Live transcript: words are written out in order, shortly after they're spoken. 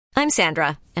I'm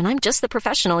Sandra, and I'm just the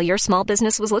professional your small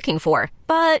business was looking for.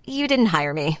 But you didn't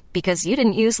hire me because you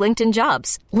didn't use LinkedIn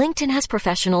Jobs. LinkedIn has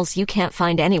professionals you can't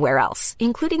find anywhere else,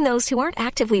 including those who aren't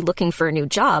actively looking for a new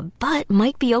job, but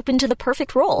might be open to the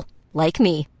perfect role, like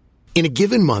me. In a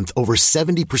given month, over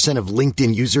 70% of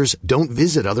LinkedIn users don't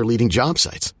visit other leading job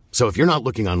sites. So if you're not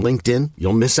looking on LinkedIn,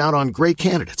 you'll miss out on great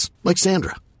candidates like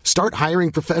Sandra. Start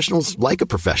hiring professionals like a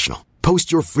professional.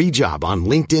 Post your free job on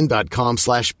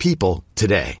linkedin.com/people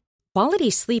today. Quality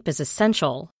sleep is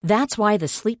essential. That's why the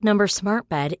Sleep Number Smart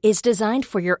Bed is designed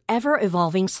for your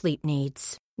ever-evolving sleep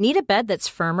needs. Need a bed that's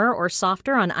firmer or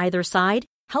softer on either side?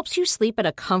 Helps you sleep at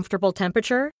a comfortable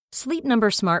temperature? Sleep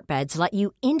Number Smart Beds let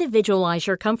you individualize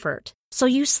your comfort, so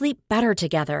you sleep better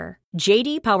together.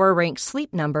 J.D. Power ranks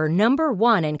Sleep Number number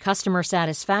 1 in customer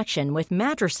satisfaction with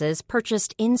mattresses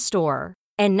purchased in-store.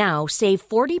 And now, save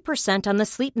 40% on the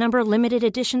Sleep Number Limited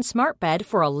Edition Smart Bed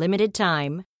for a limited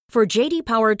time. For J.D.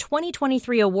 Power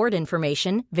 2023 award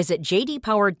information, visit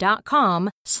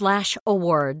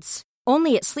jdpower.com/awards.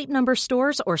 Only at Sleep Number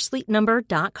stores or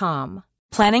sleepnumber.com.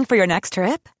 Planning for your next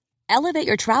trip? Elevate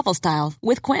your travel style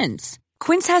with Quince.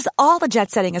 Quince has all the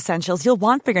jet-setting essentials you'll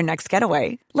want for your next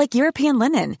getaway, like European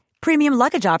linen, premium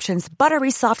luggage options,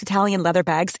 buttery soft Italian leather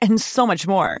bags, and so much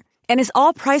more. And is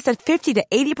all priced at 50 to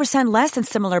 80% less than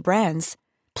similar brands.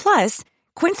 Plus,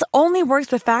 Quince only works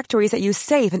with factories that use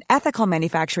safe and ethical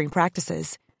manufacturing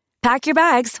practices. Pack your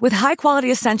bags with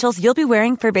high-quality essentials you'll be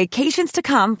wearing for vacations to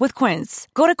come with Quince.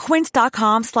 Go to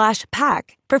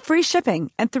quince.com/pack for free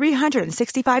shipping and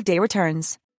 365-day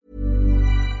returns.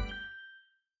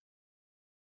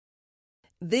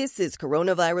 This is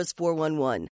Coronavirus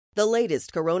 411, the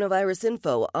latest coronavirus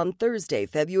info on Thursday,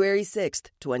 February 6th,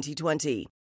 2020.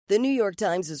 The New York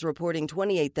Times is reporting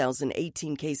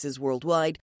 28,018 cases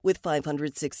worldwide, with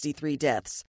 563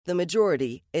 deaths, the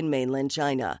majority in mainland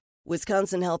China.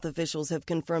 Wisconsin health officials have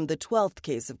confirmed the 12th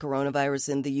case of coronavirus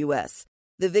in the U.S.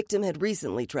 The victim had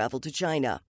recently traveled to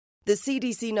China. The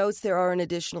CDC notes there are an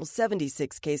additional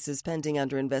 76 cases pending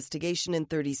under investigation in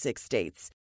 36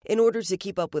 states. In order to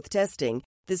keep up with testing,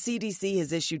 the CDC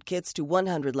has issued kits to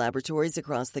 100 laboratories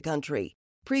across the country.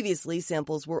 Previously,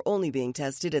 samples were only being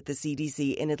tested at the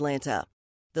CDC in Atlanta.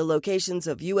 The locations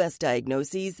of U.S.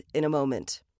 diagnoses in a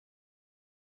moment.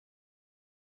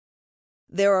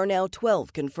 There are now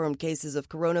 12 confirmed cases of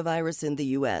coronavirus in the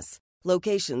U.S.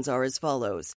 Locations are as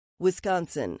follows: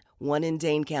 Wisconsin, 1 in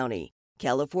Dane County;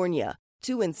 California,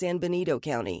 2 in San Benito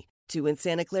County, 2 in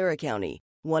Santa Clara County,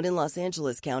 1 in Los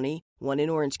Angeles County, 1 in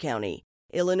Orange County;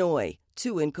 Illinois,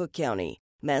 2 in Cook County;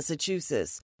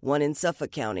 Massachusetts, 1 in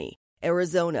Suffolk County;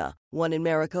 Arizona, 1 in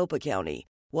Maricopa County;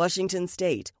 Washington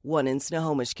State, 1 in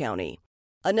Snohomish County.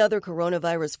 Another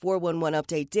Coronavirus 411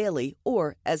 update daily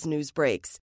or as news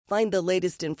breaks. Find the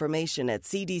latest information at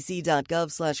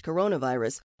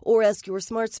cdc.gov/coronavirus or ask your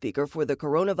smart speaker for the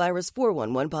Coronavirus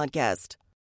 411 podcast.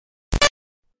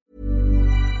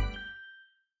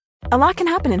 A lot can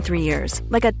happen in 3 years,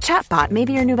 like a chatbot may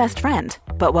be your new best friend.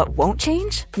 But what won't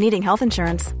change? Needing health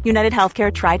insurance. United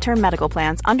Healthcare Tri-Term Medical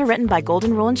Plans, underwritten by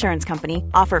Golden Rule Insurance Company,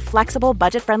 offer flexible,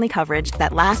 budget-friendly coverage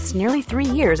that lasts nearly 3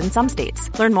 years in some states.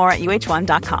 Learn more at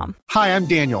uh1.com. Hi, I'm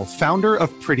Daniel, founder of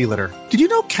Pretty Litter. Did you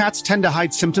know cats tend to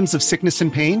hide symptoms of sickness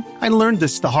and pain? I learned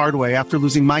this the hard way after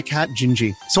losing my cat,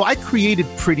 Gingy. So I created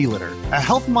Pretty Litter, a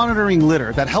health monitoring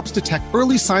litter that helps detect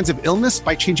early signs of illness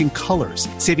by changing colors,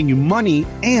 saving you money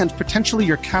and potentially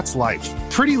your cat's life.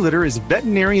 Pretty Litter is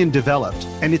veterinarian developed,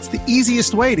 and it's the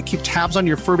easiest way to keep tabs on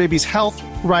your fur baby's health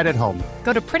right at home.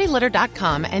 Go to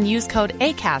prettylitter.com and use code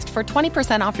ACAST for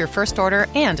 20% off your first order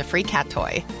and a free cat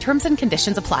toy. Terms and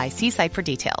conditions apply. See site for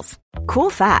details. Cool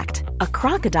fact, a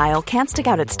crocodile can't stick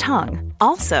out its tongue.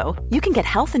 Also, you can get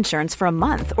health insurance for a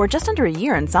month or just under a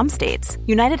year in some states.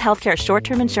 United Healthcare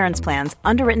short-term insurance plans,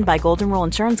 underwritten by Golden Rule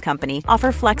Insurance Company,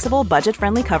 offer flexible,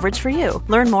 budget-friendly coverage for you.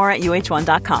 Learn more at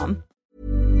uh1.com.